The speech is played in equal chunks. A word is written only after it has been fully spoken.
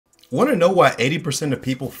Want to know why 80% of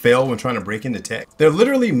people fail when trying to break into tech? They're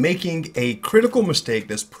literally making a critical mistake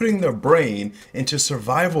that's putting their brain into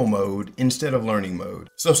survival mode instead of learning mode.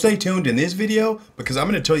 So stay tuned in this video because I'm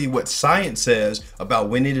going to tell you what science says about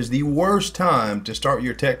when it is the worst time to start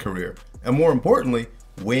your tech career. And more importantly,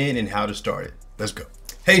 when and how to start it. Let's go.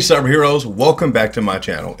 Hey cyber heroes, welcome back to my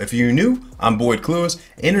channel. If you're new, I'm Boyd Clewis,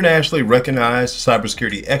 internationally recognized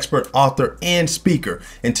cybersecurity expert, author, and speaker.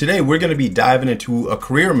 And today we're going to be diving into a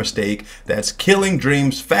career mistake that's killing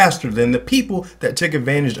dreams faster than the people that took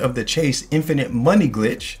advantage of the Chase infinite money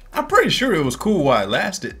glitch. I'm pretty sure it was cool while it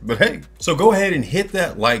lasted, but hey. So go ahead and hit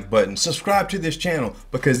that like button, subscribe to this channel,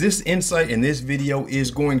 because this insight in this video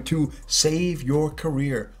is going to save your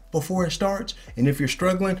career before it starts, and if you're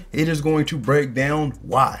struggling, it is going to break down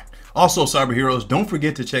why. Also, cyber heroes, don't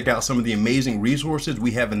forget to check out some of the amazing resources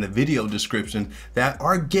we have in the video description that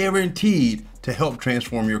are guaranteed to help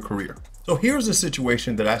transform your career. So here's a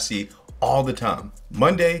situation that I see all the time.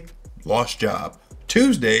 Monday, lost job.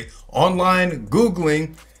 Tuesday, online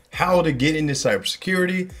Googling how to get into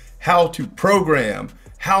cybersecurity, how to program,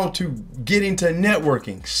 how to get into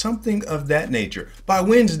networking, something of that nature. By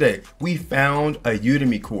Wednesday, we found a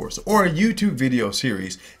Udemy course or a YouTube video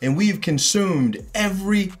series, and we've consumed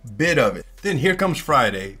every bit of it. Then here comes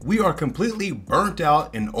Friday. We are completely burnt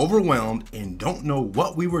out and overwhelmed and don't know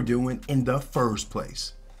what we were doing in the first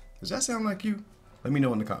place. Does that sound like you? Let me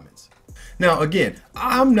know in the comments. Now, again,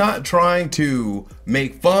 I'm not trying to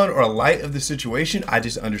make fun or light of the situation. I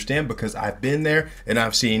just understand because I've been there and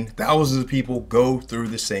I've seen thousands of people go through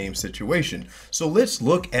the same situation. So let's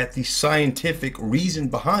look at the scientific reason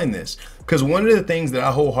behind this. Because one of the things that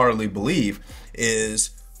I wholeheartedly believe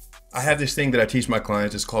is I have this thing that I teach my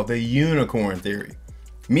clients. It's called the unicorn theory,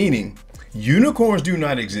 meaning unicorns do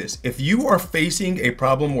not exist. If you are facing a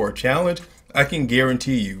problem or a challenge, I can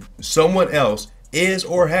guarantee you someone else is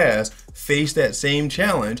or has faced that same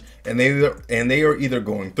challenge, and they are either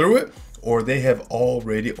going through it or they have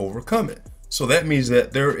already overcome it. So that means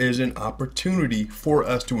that there is an opportunity for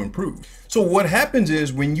us to improve. So what happens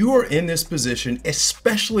is when you are in this position,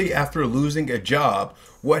 especially after losing a job,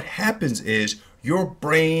 what happens is your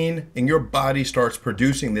brain and your body starts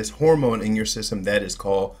producing this hormone in your system that is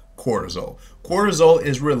called cortisol. Cortisol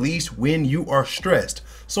is released when you are stressed.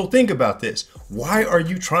 So think about this. Why are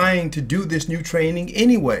you trying to do this new training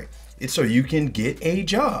anyway? It's so you can get a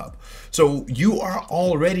job. So you are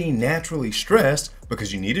already naturally stressed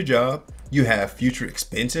because you need a job. You have future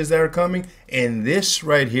expenses that are coming. And this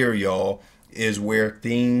right here, y'all, is where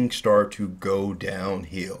things start to go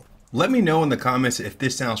downhill. Let me know in the comments if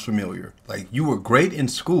this sounds familiar. Like you were great in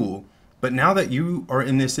school, but now that you are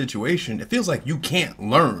in this situation, it feels like you can't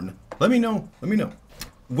learn. Let me know.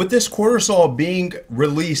 With this cortisol being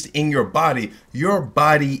released in your body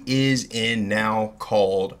is in now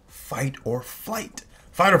called fight or flight.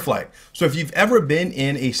 Fight or flight. So if you've ever been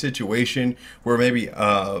in a situation where maybe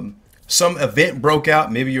some event broke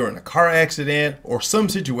out, maybe you're in a car accident or some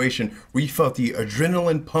situation where you felt the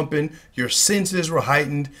adrenaline pumping, your senses were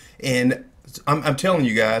heightened, and I'm telling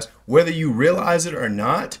you guys, whether you realize it or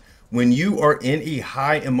not, when you are in a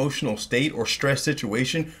high emotional state or stress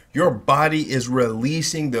situation, your body is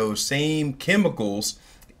releasing those same chemicals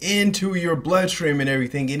into your bloodstream and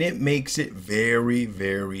everything, and it makes it very,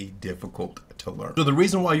 very difficult to learn. So the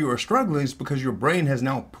reason why you are struggling is because your brain has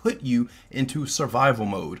now put you into survival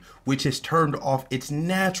mode, which has turned off its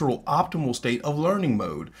natural optimal state of learning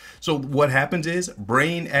mode. So what happens is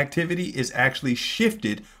brain activity is actually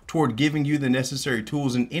shifted toward giving you the necessary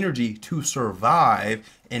tools and energy to survive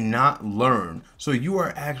and not learn. So you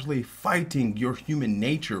are actually fighting your human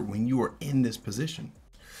nature when you are in this position.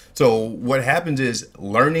 So what happens is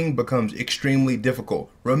learning becomes extremely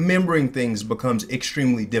difficult. Remembering things becomes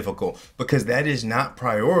extremely difficult because that is not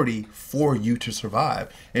priority for you to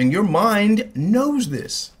survive. And your mind knows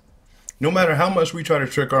this. No matter how much we try to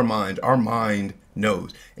trick our mind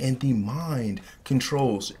knows. And the mind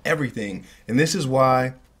controls everything. And this is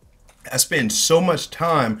why I spend so much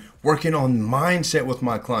time working on mindset with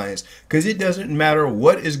my clients, because it doesn't matter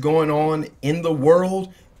what is going on in the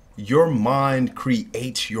world, your mind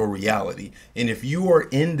creates your reality. And if you are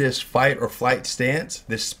in this fight or flight stance,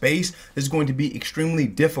 this space is going to be extremely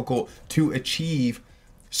difficult to achieve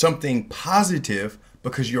something positive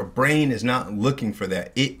because your brain is not looking for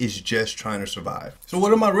that. It is just trying to survive. So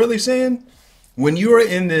what am I really saying? When you are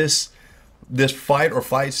in this fight or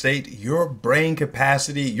flight state, your brain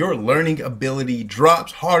capacity, your learning ability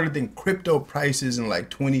drops harder than crypto prices in like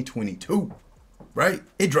 2022, right?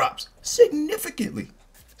 It drops significantly.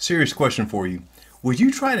 Serious question for you. Would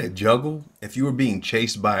you try to juggle if you were being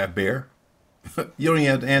chased by a bear? You don't even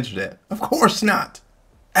have to answer that. Of course not.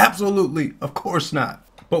 Absolutely, of course not.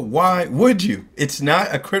 But why would you? It's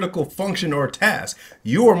not a critical function or task.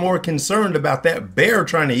 You are more concerned about that bear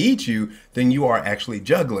trying to eat you than you are actually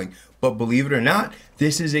juggling. But believe it or not,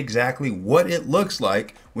 this is exactly what it looks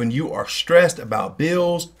like when you are stressed about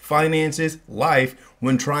bills, finances, life,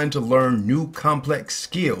 when trying to learn new complex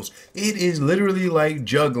skills. It is literally like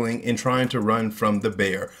juggling and trying to run from the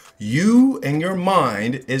bear. You and your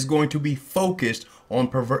mind is going to be focused on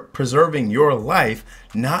preserving your life,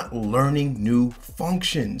 not learning new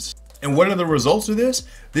functions. And what are the results of this?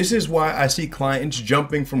 This is why I see clients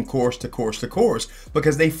jumping from course to course to course,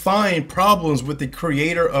 because they find problems with the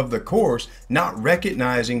creator of the course, not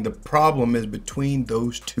recognizing the problem is between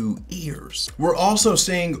those two ears. We're also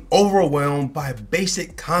seeing overwhelmed by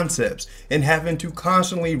basic concepts and having to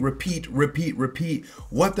constantly repeat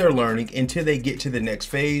what they're learning until they get to the next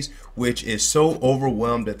phase, which is so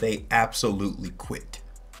overwhelmed that they absolutely quit.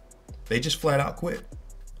 They just flat out quit.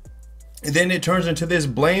 And then it turns into this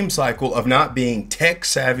blame cycle of not being tech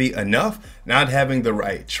savvy enough, not having the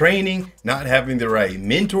right training, not having the right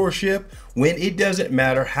mentorship, when it doesn't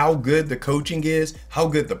matter how good the coaching is, how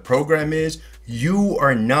good the program is, you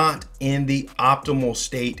are not in the optimal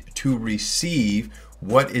state to receive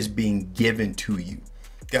what is being given to you.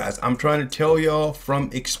 Guys, I'm trying to tell y'all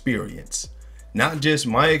from experience, not just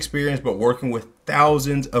my experience, but working with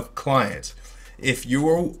thousands of clients. If you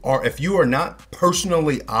are not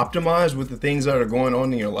personally optimized with the things that are going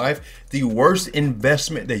on in your life, the worst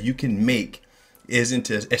investment that you can make is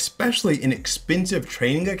into, especially an expensive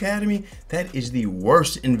training academy. That is the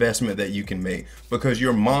worst investment that you can make, because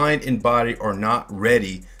your mind and body are not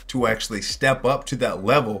ready to actually step up to that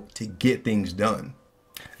level to get things done.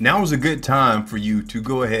 Now is a good time for you to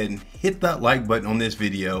go ahead and hit that like button on this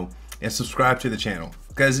video and subscribe to the channel,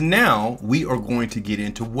 because now we are going to get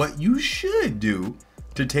into what you should do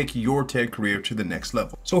to take your tech career to the next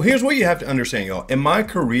level. So here's what you have to understand, y'all. In my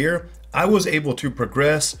career, I was able to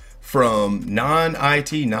progress from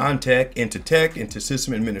non-IT, non-tech into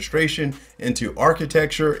system administration, into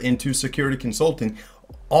architecture, into security consulting,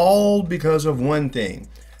 all because of one thing.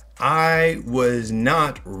 I was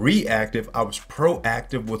not reactive, I was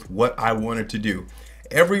proactive with what I wanted to do.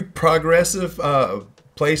 Every progressive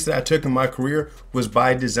place that I took in my career was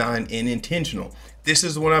by design and intentional. This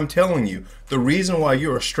is what I'm telling you. The reason why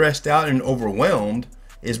you are stressed out and overwhelmed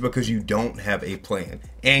is because you don't have a plan.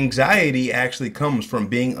 Anxiety actually comes from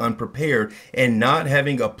being unprepared and not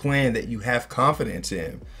having a plan that you have confidence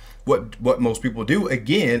in. What most people do,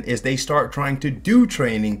 again, is they start trying to do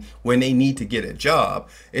training when they need to get a job,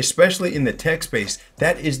 especially in the tech space.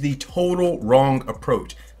 That is the total wrong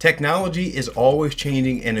approach. Technology is always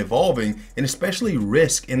changing and evolving, and especially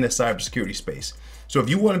risk in the cybersecurity space. So if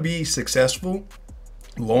you want to be successful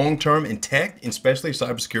long-term in tech, especially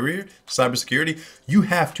cybersecurity, you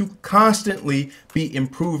have to constantly be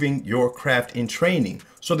improving your craft in training.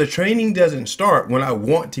 So the training doesn't start when I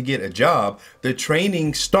want to get a job. The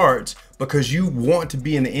training starts because you want to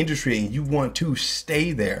be in the industry and you want to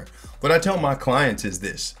stay there. What I tell my clients is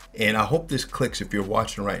this, and I hope this clicks if you're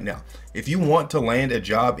watching right now. If you want to land a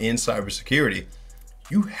job in cybersecurity,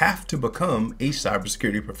 you have to become a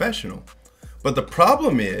cybersecurity professional. But the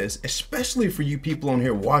problem is, especially for you people on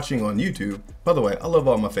here watching on YouTube, by the way, I love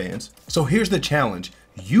all my fans. So here's the challenge.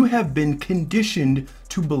 You have been conditioned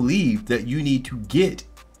to believe that you need to get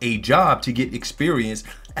a job to get experience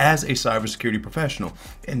as a cybersecurity professional.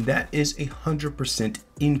 And that is 100%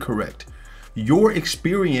 incorrect. Your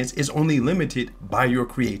experience is only limited by your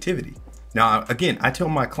creativity. Now, again, I tell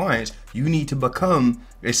my clients, you need to become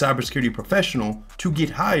a cybersecurity professional to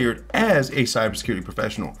get hired as a cybersecurity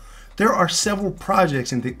professional. There are several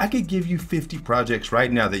projects and things. I could give you 50 projects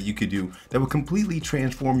right now that you could do that would completely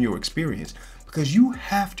transform your experience, because you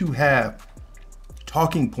have to have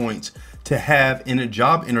talking points to have in a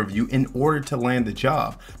job interview in order to land the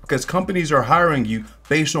job, because companies are hiring you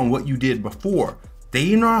based on what you did before.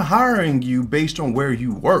 They're not hiring you based on where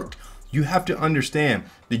you worked. You have to understand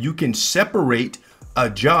that you can separate a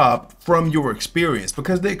job from your experience,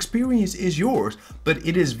 because the experience is yours, but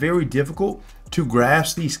it is very difficult to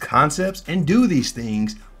grasp these concepts and do these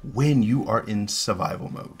things when you are in survival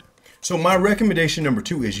mode. So my recommendation number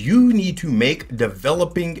 2 is you need to make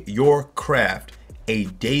developing your craft a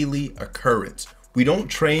daily occurrence. We don't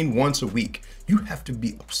train once a week. You have to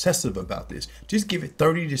be obsessive about this. Just give it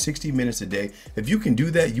 30 to 60 minutes a day. If you can do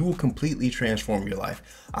that, you will completely transform your life.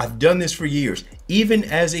 I've done this for years. Even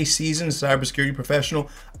as a seasoned cybersecurity professional,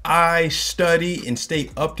 I study and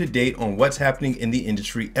stay up to date on what's happening in the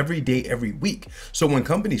industry every day, every week. So when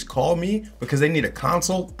companies call me because they need a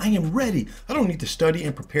consult, I am ready. I don't need to study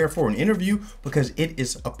and prepare for an interview because it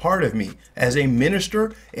is a part of me. As a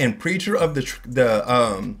minister and preacher of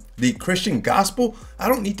the Christian gospel, I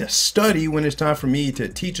don't need to study when it's time for me to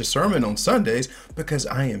teach a sermon on Sundays because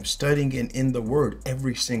I am studying and in the Word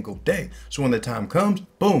every single day. So when the time comes,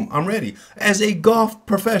 boom, I'm ready. As a golf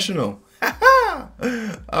professional,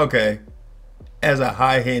 okay, as a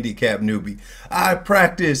high handicap newbie, I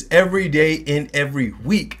practice every day and every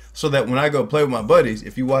week so that when I go play with my buddies,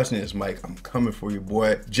 if you're watching this, Mike, I'm coming for you,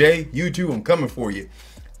 boy. Jay, you too, I'm coming for you.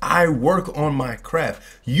 I work on my craft.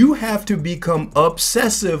 You have to become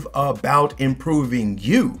obsessive about improving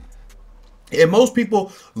you. And most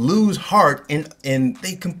people lose heart and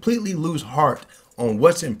they completely lose heart on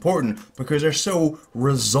what's important because they're so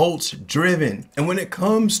results driven. And when it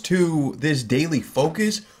comes to this daily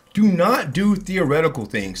focus, do not do theoretical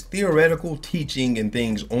things. Theoretical teaching and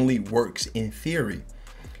things only works in theory.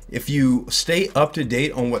 If you stay up to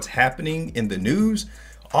date on what's happening in the news,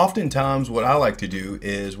 oftentimes what I like to do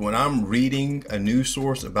is when I'm reading a news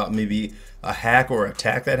source about maybe a hack or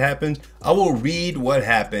attack that happens, I will read what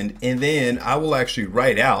happened and then I will actually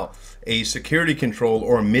write out a security control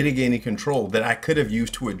or a mitigating control that I could have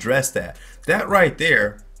used to address that. That right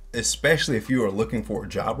there, especially if you are looking for a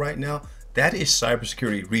job right now, that is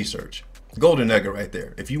cybersecurity research. Golden nugget right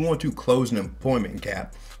there. If you want to close an employment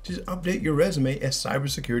gap, just update your resume as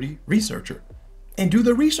cybersecurity researcher and do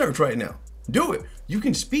the research right now. Do it. You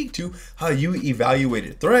can speak to how you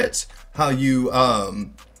evaluated threats, how you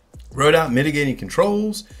wrote out mitigating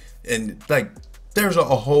controls, and like there's a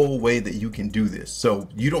whole way that you can do this. So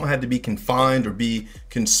you don't have to be confined or be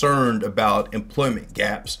concerned about employment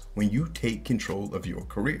gaps when you take control of your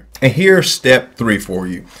career. And here's step 3 for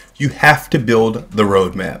you. You have to build the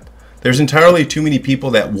roadmap. There's entirely too many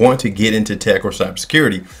people that want to get into tech or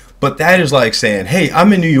cybersecurity, but that is like saying, hey,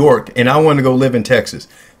 I'm in New York and I want to go live in Texas.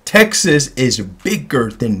 Texas is bigger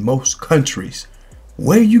than most countries.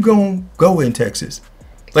 Where you gonna go in Texas?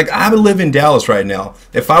 Like I live in Dallas right now.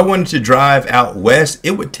 If I wanted to drive out west,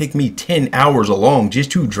 it would take me 10 hours along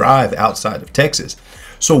just to drive outside of Texas.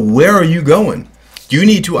 So where are you going? You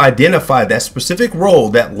need to identify that specific role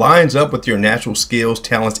that lines up with your natural skills,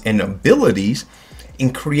 talents, and abilities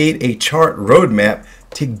and create a chart roadmap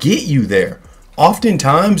to get you there.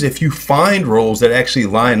 Oftentimes, if you find roles that actually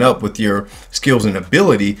line up with your skills and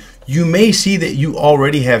ability, you may see that you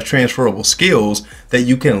already have transferable skills that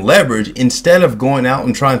you can leverage instead of going out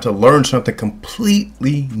and trying to learn something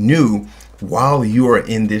completely new while you are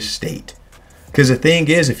in this state. Because the thing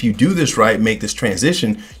is, if you do this right, make this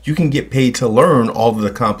transition, you can get paid to learn all of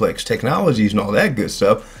the complex technologies and all that good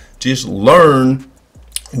stuff. Just learn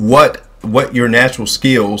what your natural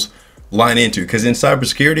skills line into, because in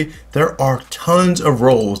cybersecurity there are tons of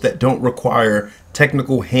roles that don't require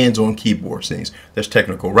technical hands-on keyboard things. There's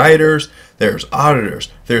technical writers, there's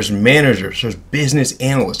auditors, there's managers, there's business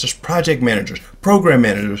analysts, there's project managers, program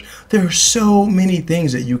managers. There are so many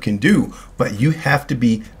things that you can do, but you have to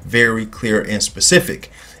be very clear and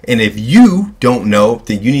specific. And if you don't know,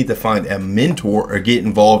 then you need to find a mentor or get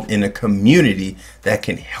involved in a community that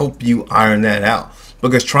can help you iron that out.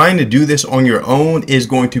 Because trying to do this on your own is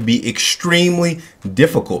going to be extremely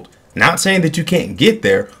difficult. Not saying that you can't get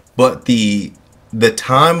there, but the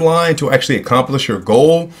timeline to actually accomplish your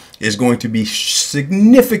goal is going to be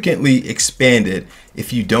significantly expanded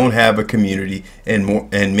if you don't have a community and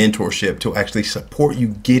mentorship to actually support you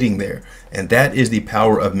getting there. And that is the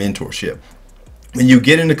power of mentorship. When you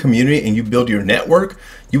get in a community and you build your network,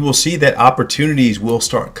 you will see that opportunities will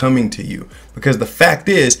start coming to you. Because the fact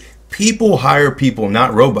is, people hire people,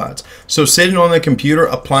 not robots. So sitting on the computer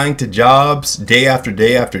applying to jobs day after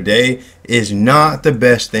day after day is not the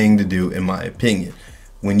best thing to do, in my opinion.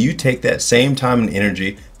 When you take that same time and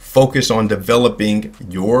energy, focus on developing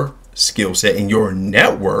your skill set and your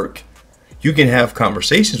network, you can have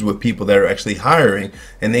conversations with people that are actually hiring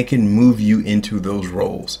and they can move you into those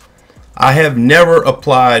roles. I have never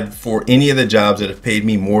applied for any of the jobs that have paid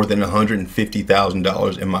me more than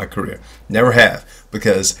 $150,000 in my career. Never have,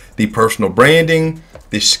 because the personal branding,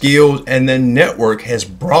 the skills, and the network has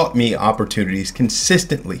brought me opportunities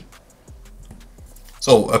consistently.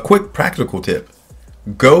 So a quick practical tip.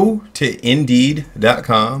 Go to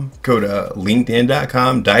Indeed.com, go to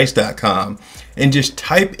LinkedIn.com, Dice.com, and just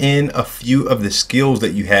type in a few of the skills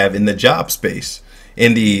that you have in the job space,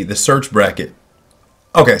 in the search bracket.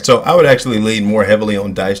 Okay, so I would actually lean more heavily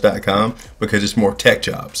on dice.com because it's more tech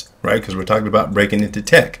jobs, right? Because we're talking about breaking into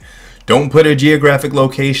tech. Don't put a geographic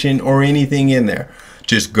location or anything in there.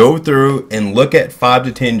 Just go through and look at 5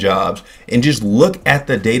 to 10 jobs and just look at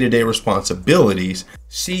the day-to-day responsibilities.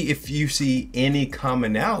 See if you see any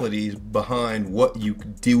commonalities behind what you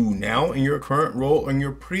do now in your current role and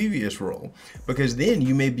your previous role, because then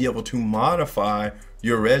you may be able to modify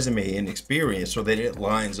your resume and experience so that it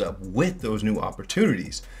lines up with those new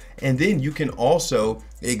opportunities. And then you can also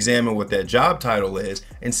examine what that job title is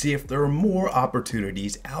and see if there are more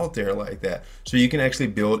opportunities out there like that. So you can actually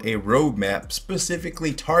build a roadmap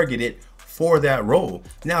specifically targeted for that role.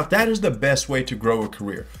 Now, that is the best way to grow a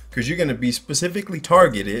career, because you're going to be specifically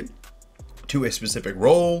targeted to a specific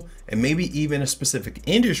role and maybe even a specific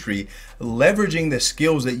industry, leveraging the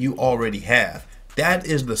skills that you already have. That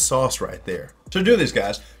is the sauce right there. So do this,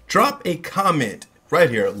 guys. Drop a comment right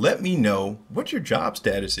here. Let me know what your job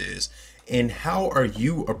status is and how are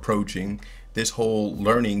you approaching this whole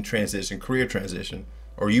learning transition, career transition.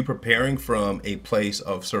 Are you preparing from a place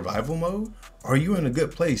of survival mode? Are you in a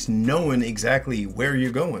good place knowing exactly where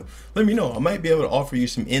you're going? Let me know. I might be able to offer you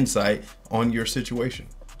some insight on your situation.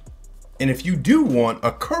 And if you do want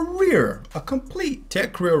a career, a complete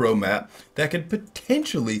tech career roadmap that could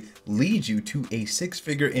potentially lead you to a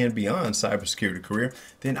 6-figure and beyond cybersecurity career,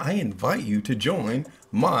 then I invite you to join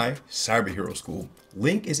my Cyber Hero School.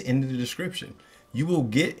 Link is in the description. You will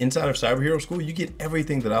get inside of Cyber Hero School, you get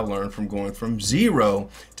everything that I've learned from going from zero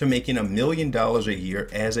to making $1 million a year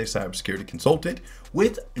as a cybersecurity consultant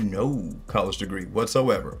with no college degree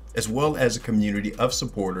whatsoever, as well as a community of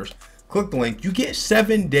supporters. Click the link. You get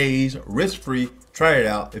 7 days risk-free. Try it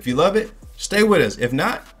out. If you love it, stay with us. If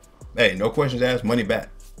not, hey, no questions asked, money back.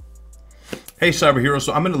 Hey, Cyber Heroes.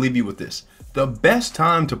 So I'm going to leave you with this. The best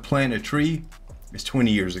time to plant a tree is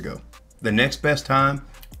 20 years ago. The next best time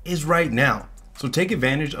is right now. So take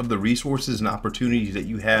advantage of the resources and opportunities that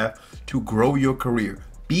you have to grow your career.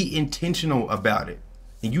 Be intentional about it.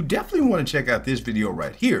 And you definitely want to check out this video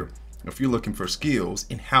right here if you're looking for skills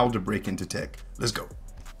in how to break into tech. Let's go.